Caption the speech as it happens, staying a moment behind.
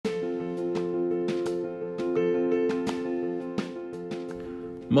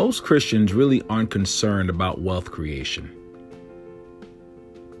Most Christians really aren't concerned about wealth creation.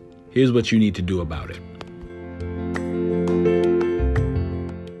 Here's what you need to do about it.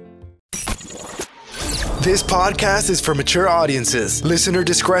 This podcast is for mature audiences. Listener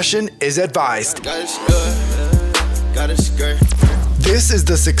discretion is advised. This is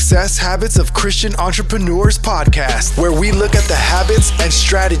the Success Habits of Christian Entrepreneurs podcast, where we look at the habits and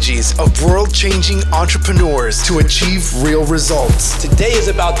strategies of world-changing entrepreneurs to achieve real results. Today is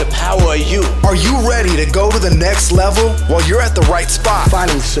about the power of you. Are you ready to go to the next level? Well, you're at the right spot.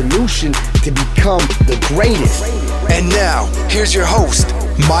 Finding a solution to become the greatest. And now, here's your host,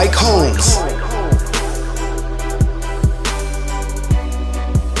 Mike Holmes.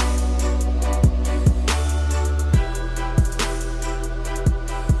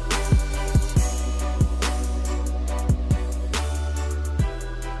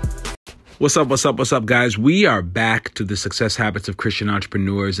 What's up, guys? We are back to the Success Habits of Christian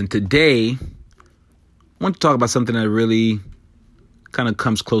Entrepreneurs. And today, I want to talk about something that really kind of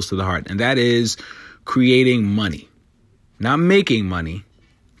comes close to the heart. And that is creating money. Not making money,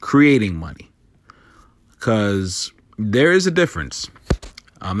 creating money. Because there is a difference.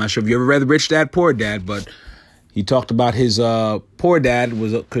 I'm not sure if you ever read Rich Dad, Poor Dad, but he talked about his poor dad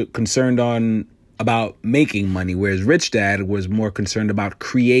was concerned about making money, whereas Rich Dad was more concerned about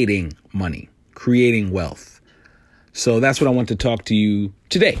creating money, creating wealth. So that's what I want to talk to you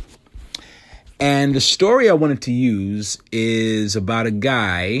today. And the story I wanted to use is about a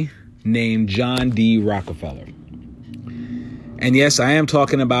guy named John D. Rockefeller. And yes, I am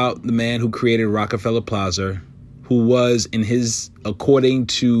talking about the man who created Rockefeller Plaza, who was, according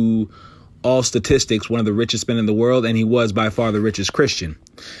to all statistics, one of the richest men in the world, and he was by far the richest Christian.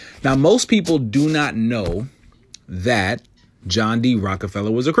 Now, most people do not know that John D.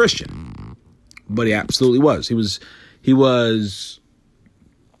 Rockefeller was a Christian, but he absolutely was. He was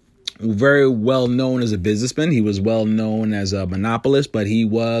very well known as a businessman. He was well known as a monopolist, but he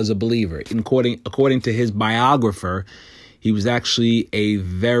was a believer. According to his biographer, he was actually a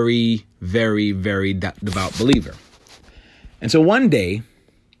very, very, very devout believer. And so one day,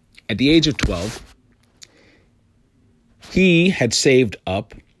 at the age of 12, he had saved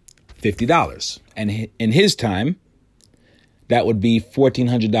up $50. And in his time, that would be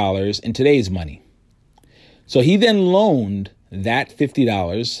 $1,400 in today's money. So he then loaned that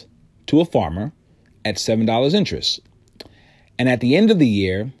 $50 to a farmer at $7 interest. And at the end of the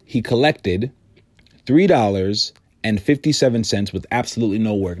year, he collected $3.57 with absolutely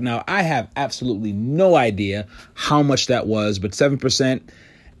no work. Now, I have absolutely no idea how much that was, but 7%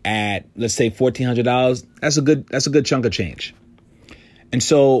 at, let's say, $1,400, that's a good chunk of change. And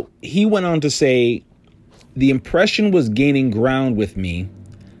so he went on to say, the impression was gaining ground with me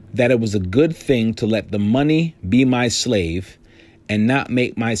that it was a good thing to let the money be my slave and not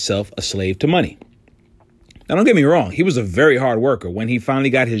make myself a slave to money. Now, don't get me wrong. He was a very hard worker. When he finally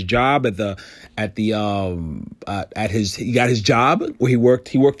got his job he got his job where he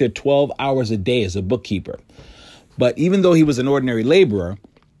worked there 12 hours a day as a bookkeeper. But even though he was an ordinary laborer,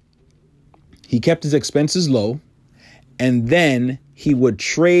 he kept his expenses low, and then he would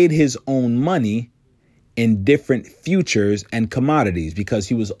trade his own money in different futures and commodities because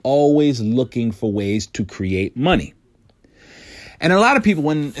he was always looking for ways to create money. And a lot of people,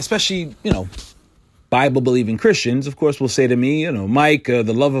 especially, Bible-believing Christians, of course, will say to me, Mike,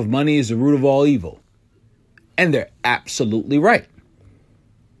 the love of money is the root of all evil. And they're absolutely right.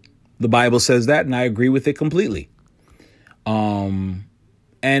 The Bible says that, and I agree with it completely.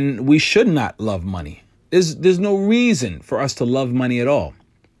 And we should not love money. There's no reason for us to love money at all.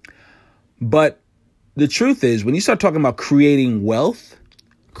 But the truth is, when you start talking about creating wealth,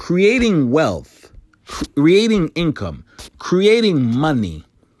 creating income, creating money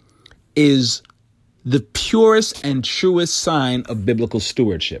is the purest and truest sign of biblical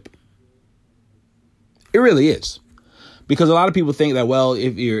stewardship. It really is. Because a lot of people think that, well,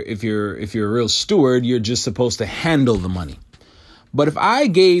 if you're a real steward, you're just supposed to handle the money. But if I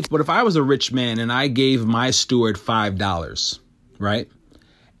was a rich man and I gave my steward $5, right?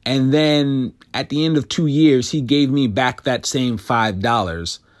 And then at the end of 2 years, he gave me back that same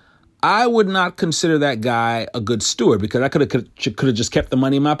 $5, I would not consider that guy a good steward because I could have just kept the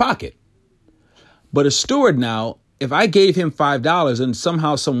money in my pocket. But a steward now, if I gave him $5 and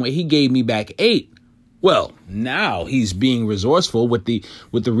somehow, some way he gave me back $8, well, now he's being resourceful with the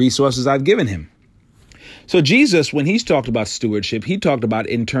resources I've given him. So Jesus, when he's talked about stewardship, he talked about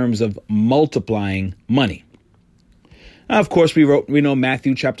in terms of multiplying money. Of course, we know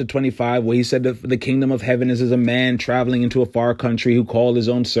Matthew chapter 25, where he said that the kingdom of heaven is as a man traveling into a far country who called his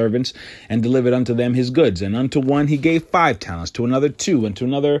own servants and delivered unto them his goods. And unto one he gave 5 talents, to another 2, and to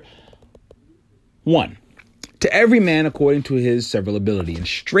another 1. To every man according to his several ability, and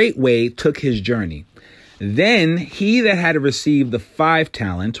straightway took his journey. Then he that had received the 5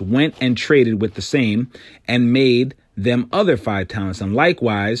 talents went and traded with the same, and made them other 5 talents. And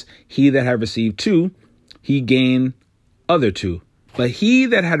likewise, he that had received 2, he gained other 2. But he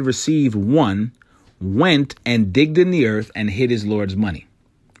that had received 1 went and digged in the earth and hid his Lord's money.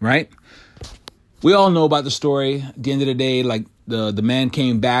 Right? We all know about the story. At the end of the day, like the man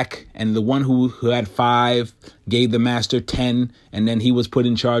came back, and the one who had 5 gave the master 10, and then he was put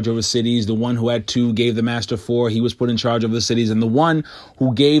in charge over cities. The one who had 2 gave the master 4. He was put in charge of the cities. And the one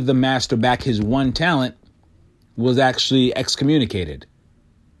who gave the master back his 1 talent was actually excommunicated.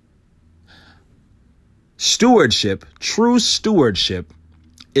 Stewardship, true stewardship,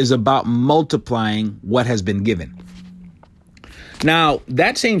 is about multiplying what has been given. Now,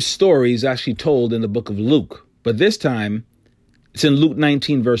 that same story is actually told in the book of Luke, but this time it's in Luke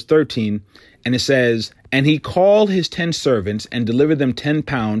 19, verse 13, and it says, "And he called his 10 servants and delivered them 10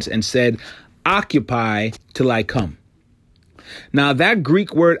 pounds and said, Occupy till I come." Now, that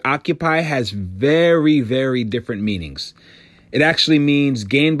Greek word occupy has very, very different meanings. It actually means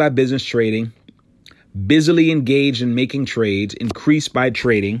gained by business trading, busily engaged in making trades, increased by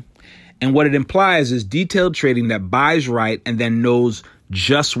trading. And what it implies is detailed trading that buys right and then knows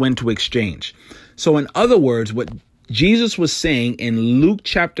just when to exchange. So in other words, what Jesus was saying in Luke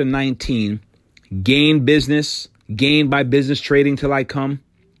chapter 19, gain by business trading till I come,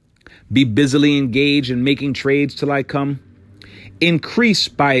 be busily engaged in making trades till I come, increase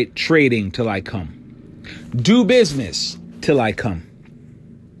by trading till I come, do business till I come.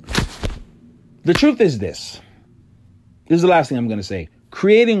 The truth is this. This is the last thing I'm going to say.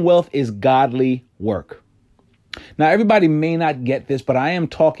 Creating wealth is godly work. Now, everybody may not get this, but I am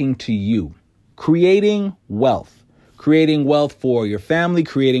talking to you. Creating wealth for your family,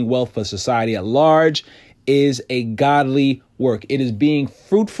 creating wealth for society at large is a godly work. It is being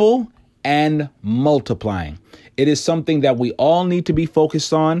fruitful and multiplying. It is something that we all need to be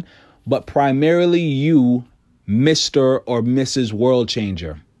focused on, but primarily you, Mr. or Mrs. World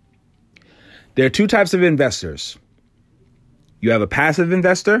Changer. There are 2 types of investors. You have a passive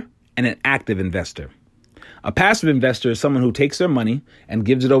investor and an active investor. A passive investor is someone who takes their money and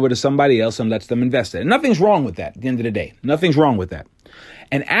gives it over to somebody else and lets them invest it. And nothing's wrong with that at the end of the day. Nothing's wrong with that.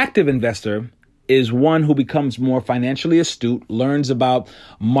 An active investor is one who becomes more financially astute, learns about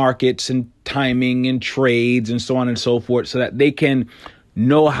markets and timing and trades and so on and so forth so that they can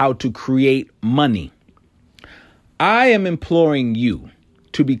know how to create money. I am imploring you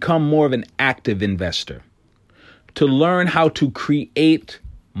to become more of an active investor, to learn how to create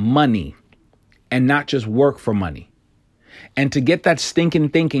money and not just work for money, and to get that stinking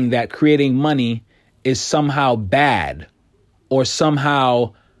thinking that creating money is somehow bad or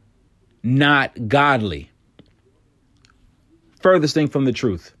somehow not godly. Furthest thing from the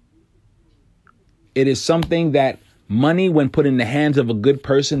truth. It is something that money, when put in the hands of a good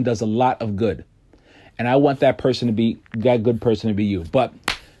person, does a lot of good. And I want that good person to be you. But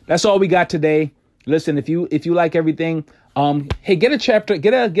that's all we got today. Listen, if you like everything, hey, get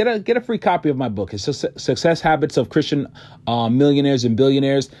a free copy of my book. It's Success Habits of Christian Millionaires and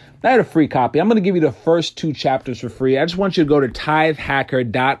Billionaires. I had a free copy. I'm going to give you the first 2 chapters for free. I just want you to go to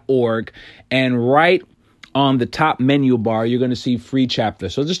tithehacker.org, and right on the top menu bar, you're going to see free chapter.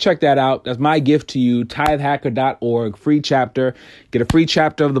 So just check that out. That's my gift to you. Tithehacker.org, free chapter. Get a free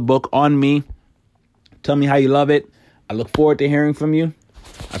chapter of the book on me. Tell me how you love it. I look forward to hearing from you.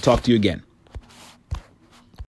 I'll talk to you again.